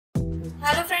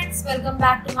Hello friends, welcome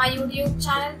back to my YouTube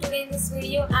channel. Today in this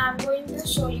video I am going to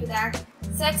show you that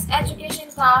sex education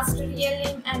caste, real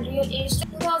name and real age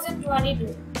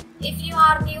 2022. If you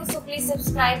are new, so please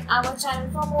subscribe our channel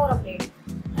for more updates.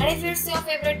 And if it's your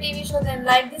favorite TV show, then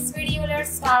like this video. Let's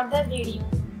start the video.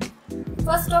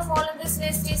 First of all in this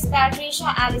list is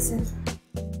Patricia Allison,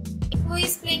 who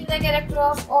is playing the character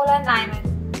of Ola Nyman.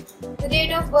 The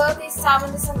date of birth is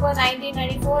 7 December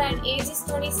 1994 and age is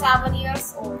 27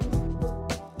 years old.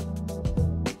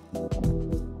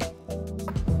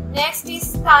 Next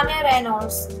is Tanya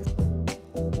Reynolds,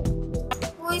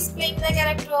 who is playing the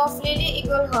character of Lily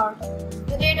Eaglehart.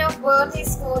 The date of birth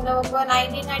is 4 November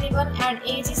 1991 and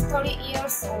age is 30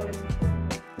 years old.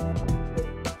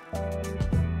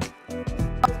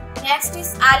 Next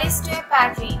is Alistair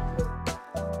Patrick,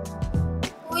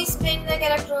 who is playing the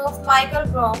character of Michael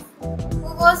Groff,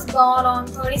 who was born on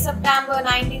 30 September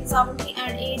 1970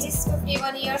 and age is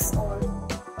 51 years old.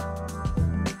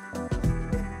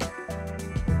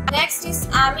 Next is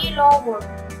Amy Lawwood,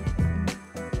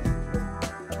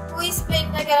 who is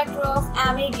playing the character of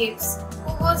Amy Gibbs,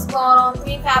 who was born on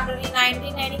 3 February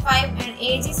 1995 and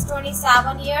age is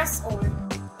 27 years old.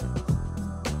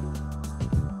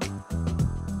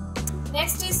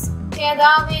 Next is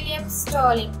Heather Williams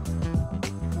Sterling,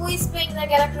 who is playing the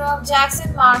character of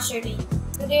Jackson Marchetti.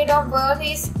 The date of birth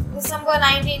is December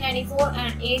 1994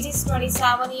 and age is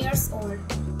 27 years old.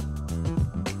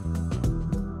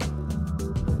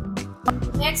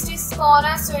 Next is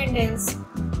Connor Swindles,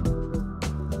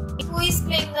 who is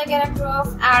playing the character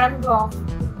of Adam Groff,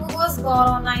 who was born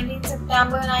on 19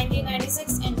 September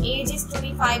 1996 and age is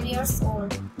 25 years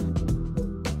old.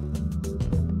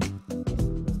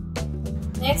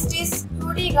 Next is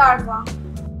Rudy Garba,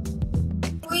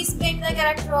 who is playing the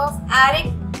character of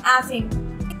Eric Affing.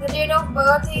 The date of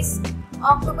birth is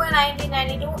October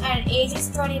 1992 and age is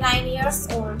 29 years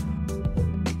old.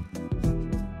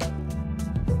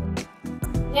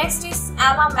 Next is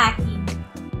Emma Mackey,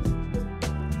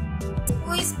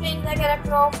 who is playing the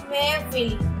character of Maeve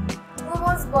Wiley, who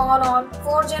was born on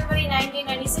 4 January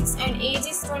 1996 and age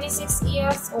is 26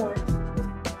 years old.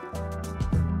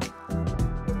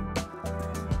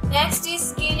 Next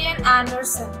is Gillian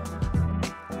Anderson,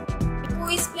 who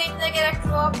is playing the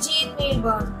character of Jean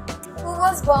Milburn, who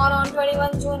was born on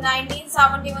 21 June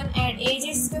 1971 and age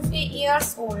is 50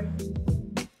 years old.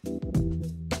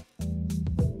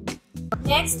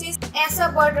 Next is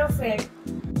Asa Butterfield,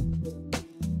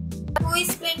 who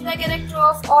is playing the character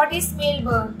of Otis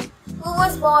Milburn, who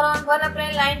was born on 1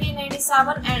 April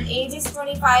 1997 and age is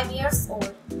 25 years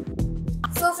old.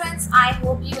 So friends, I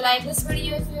hope you like this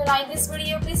video. If you like this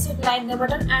video, please hit like the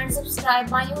button and subscribe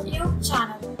my YouTube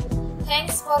channel.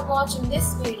 Thanks for watching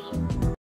this video.